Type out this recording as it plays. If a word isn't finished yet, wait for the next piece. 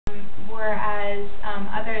whereas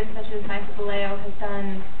others, such as Michael DeLeo, has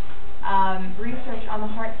done research on the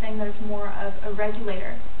heart saying that it's more of a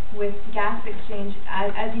regulator with gas exchange,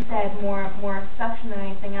 as you said, more suction than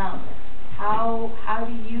anything else. How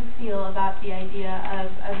do you feel about the idea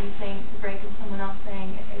of you saying it's a brake and someone else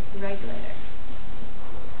saying it's a regulator?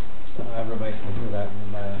 Everybody can hear that.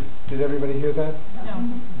 Did everybody hear that?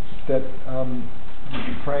 No. That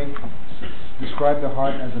Frank described the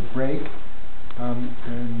heart as a brake,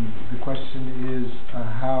 and the question is,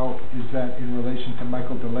 how is that in relation to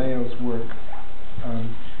Michael DeLeo's work,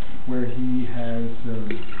 where he has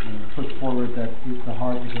put forward that the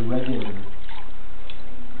heart is a regulator?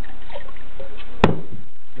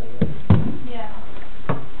 Yeah.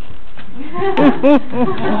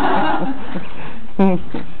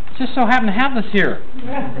 Just so happen to have this here.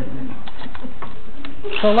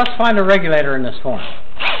 So let's find a regulator in this form.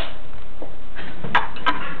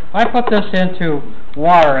 I put this into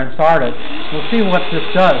water and start it. We'll see what this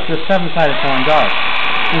does, this seven-sided form does.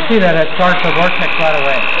 You'll see that it starts the vortex right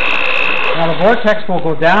away. Now the vortex will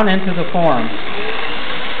go down into the form,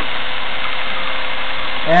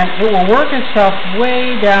 and it will work itself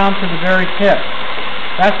way down to the very tip.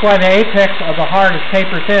 That's why the apex of the heart is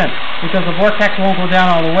taper thin, because the vortex won't go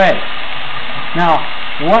down all the way. Now,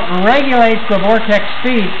 what regulates the vortex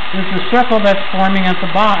speed is the circle that's forming at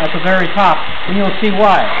the very top, and you'll see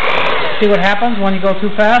why. See what happens when you go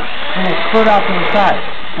too fast? It will spurt out to the side.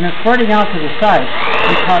 And it's spurting out to the side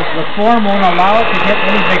because the form won't allow it to get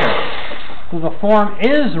any bigger. So the form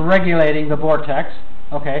is regulating the vortex.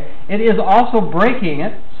 Okay, it is also braking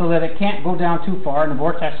it so that it can't go down too far and the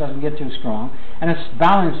vortex doesn't get too strong, and it's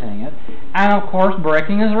balancing it, and of course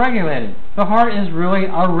braking is regulating. The heart is really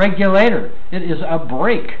a regulator. It is a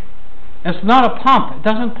brake. It's not a pump. It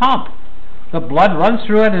doesn't pump. The blood runs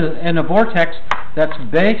through it in a vortex that's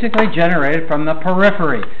basically generated from the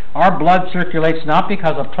periphery. Our blood circulates not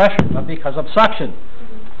because of pressure, but because of suction.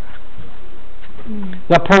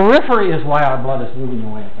 The periphery is why our blood is moving the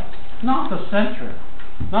way it does, not the center.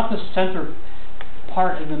 Not the center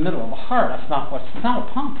part in the middle of the heart. It's not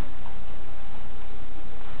a pump.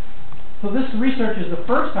 So this research is the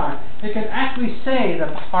first time it can actually say that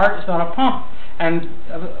the heart is not a pump. And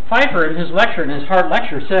Pfeiffer, in his lecture, in his heart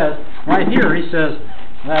lecture, says, right here, he says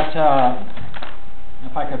that,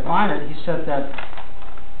 if I could find it, he said that,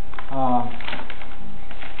 no,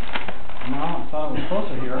 I thought it was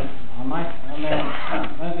closer here. I might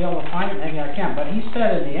be able to find it, maybe I can't. But he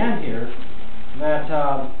said in the end here,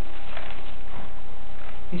 that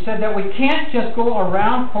he said that we can't just go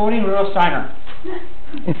around quoting Rudolf Steiner.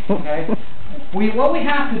 Okay, what we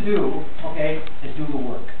have to do, okay, is do the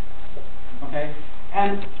work. Okay,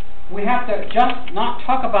 and we have to just not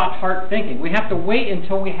talk about heart thinking. We have to wait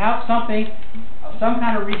until we have something, some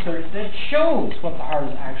kind of research that shows what the heart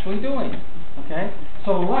is actually doing. Okay,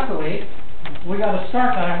 so luckily we got a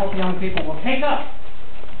start that I hope young people will take up.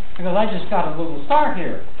 Because I just got a little start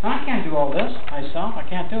here. And I can't do all this myself. I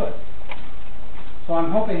can't do it. So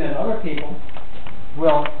I'm hoping that other people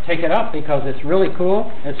will take it up because it's really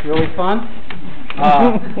cool. It's really fun.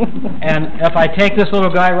 And if I take this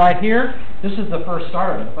little guy right here, this is the first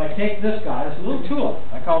start of it. If I take this guy, it's a little tulip.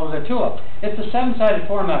 I call it a tulip. It's a seven-sided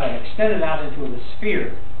form that I extended out into a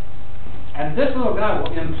sphere. And this little guy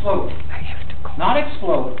will implode. Not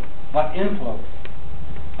explode, but implode.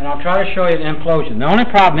 And I'll try to show you the implosion. The only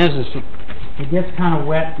problem is it gets kind of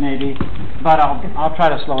wet maybe, but I'll try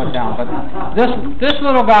to slow it down. But this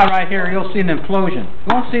little guy right here, you'll see an implosion. You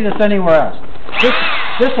won't see this anywhere else.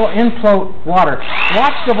 This will implode water.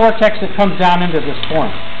 Watch the vortex that comes down into this form.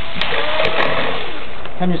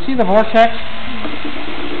 Can you see the vortex?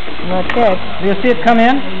 Vortex. Do you see it come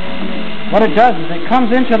in? What it does is it comes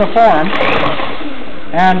into the form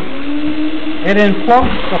and it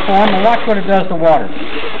inflotes the form, and watch what it does to water.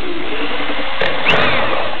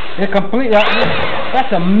 It completely,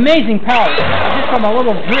 that's amazing power. Just from a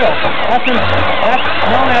little drill. That's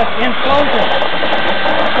known as implosion.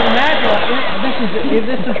 So imagine, this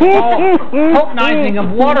is all tokenizing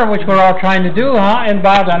of water, which we're all trying to do, in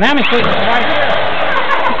biodynamics. Right here.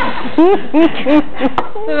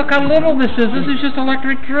 Look how little this is. This is just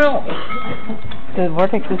electric drill. The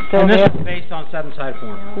vortex is still and there. And this is based on seven-sided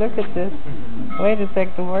form. Look at this. Wait a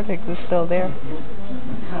sec, the vortex is still there.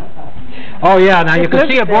 Oh yeah, now you can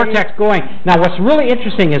see a vortex going. Now what's really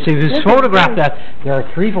interesting is if you photograph that, there are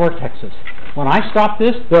three vortexes. When I stop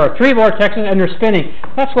this, there are three vortexes and they're spinning.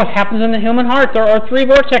 That's what happens in the human heart. There are three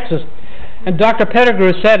vortexes. And Dr.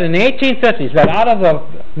 Pettigrew said in the 1850s that out of the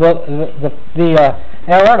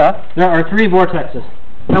aorta, there are three vortexes.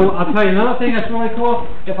 Now, I'll tell you another thing that's really cool.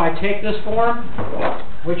 If I take this form,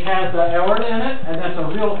 which has the aorta in it, and that's a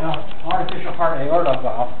real artificial heart aorta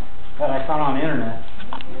valve that I found on the internet.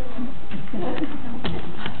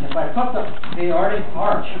 If I put the aortic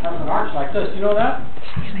arch, it has an arch like this. You know that?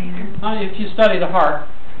 If you study the heart,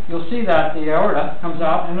 you'll see that the aorta comes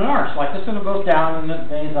out in an arch like this, and it goes down and it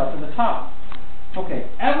veins up to the top. Okay,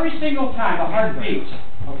 every single time the heart beats,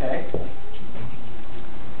 okay,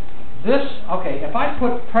 if I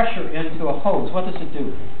put pressure into a hose, what does it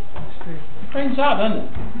do? It straightens out, doesn't it?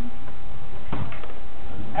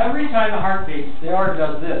 Every time the heart beats, the aorta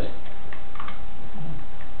does this.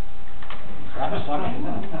 That's suction.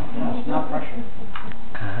 That's not pressure.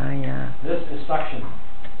 Ah, yeah. This is suction.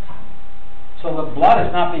 So the blood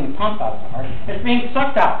is not being pumped out of the heart. It's being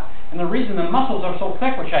sucked out. And the reason the muscles are so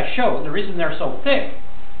thick, which I showed, the reason they're so thick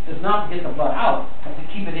is not to get the blood out, but to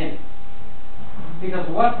keep it in. Because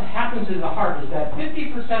what happens in the heart is that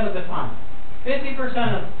 50% of the time,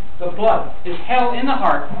 50% of the blood is held in the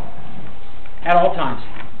heart at all times.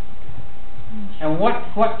 And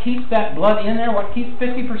what keeps that blood in there, what keeps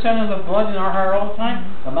 50% of the blood in our heart all the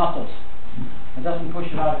time? The muscles. It doesn't push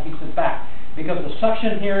it out, it keeps it back. Because the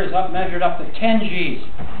suction here is measured up to 10 Gs.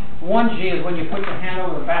 1 G is when you put your hand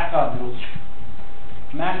over the bathtub.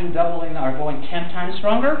 Imagine doubling or going 10 times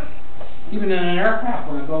stronger. Even in an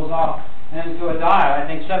aircraft, when it goes off into a dive, I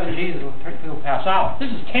think 7 Gs will pass out.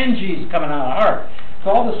 This is 10 Gs coming out of the heart. So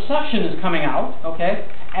all the suction is coming out, okay,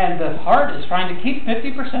 and the heart is trying to keep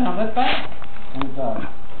 50% of it back.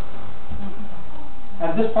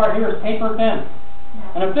 And this part here is paper thin.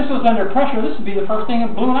 And if this was under pressure, this would be the first thing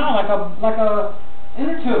that blew out like a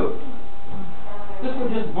inner tube. This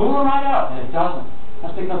would just balloon right out, and it doesn't.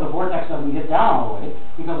 That's because the vortex doesn't get down all the way,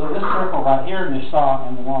 because of this circle right here in the saw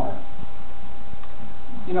and the water.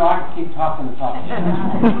 You know, I can keep talking and talking.